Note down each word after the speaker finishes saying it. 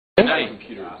Now your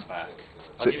computer is back.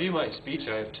 I'll give you my speech.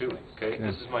 I have two. Okay,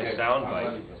 this is my sound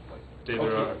bite.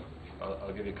 David,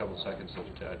 I'll give you a couple seconds of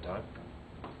time.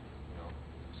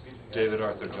 David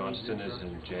Arthur Johnston is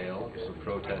in jail for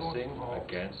protesting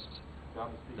against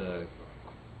the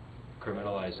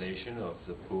criminalization of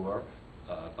the poor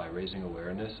by raising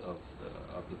awareness of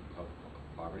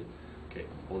poverty. Okay,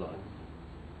 hold on.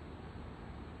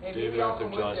 David Arthur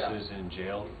Johnston is in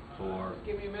jail for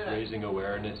raising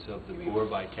awareness of the poor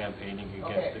by campaigning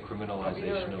against the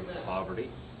criminalization of poverty.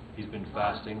 He's been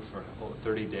fasting for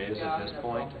 30 days at this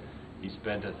point. He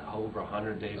spent over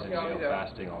 100 days in jail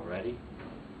fasting already.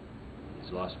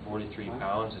 He's lost 43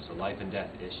 pounds. It's a life and death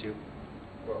issue.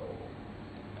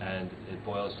 And it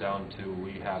boils down to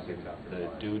we have the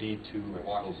duty to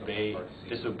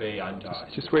disobey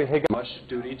unjust. Just wait, hey, much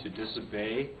duty to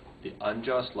disobey the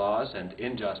unjust laws and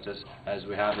injustice as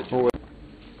we have it.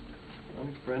 I'm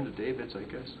a friend of David's, I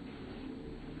guess.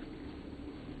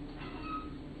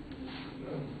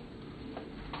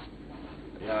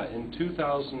 Yeah, in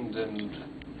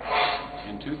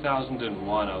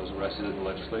 2001, I was arrested in the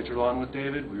legislature along with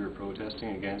David. We were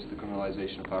protesting against the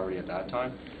criminalization of poverty at that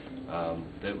time.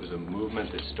 That was a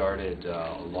movement that started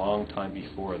a long time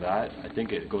before that. I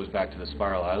think it goes back to the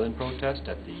Spiral Island protest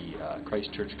at the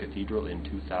Christchurch Cathedral in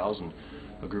 2000.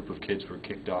 A group of kids were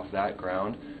kicked off that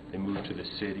ground. They moved to the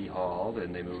City Hall,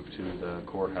 then they moved to the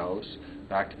courthouse,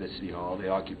 back to the City Hall. They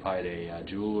occupied a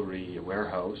jewelry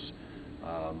warehouse,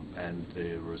 and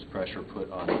there was pressure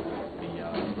put on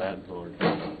the landlord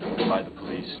by the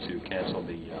police to cancel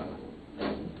the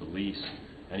lease.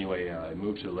 Anyway, I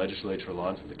moved to the legislature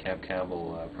along with the Camp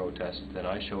Campbell protest. Then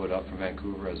I showed up from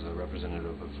Vancouver as a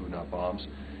representative of Food Not Bombs.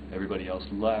 Everybody else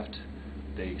left.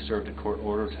 They served a court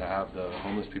order to have the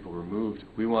homeless people removed.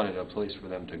 We wanted a place for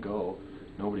them to go.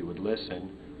 Nobody would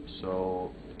listen.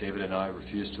 So David and I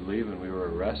refused to leave, and we were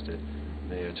arrested.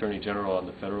 The Attorney General on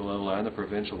the federal level and the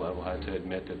provincial level had to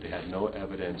admit that they had no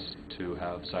evidence to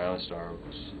have silenced our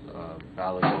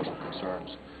valid social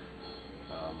concerns.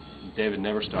 David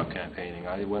never stopped campaigning.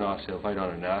 I went off to fight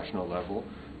on a national level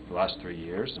the last 3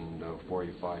 years and 4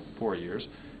 years,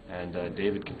 and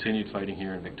David continued fighting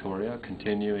here in Victoria,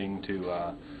 continuing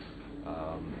to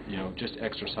just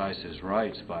exercise his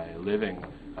rights by living.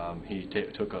 He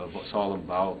took a solemn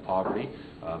vow of poverty.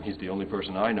 He's the only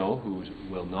person I know who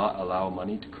will not allow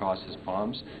money to cross his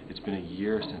palms. It's been a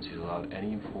year since he's allowed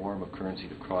any form of currency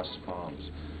to cross his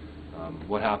palms.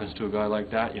 What happens to a guy like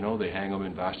that? You know, they hang him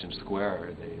in Bastion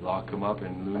Square. They lock him up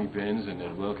in loony bins and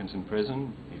in Wilkinson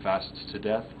prison. He fasts to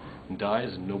death and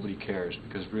dies, and nobody cares,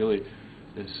 because really,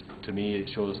 to me, it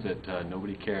shows that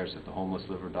nobody cares if the homeless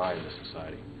live or die in this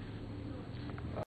society.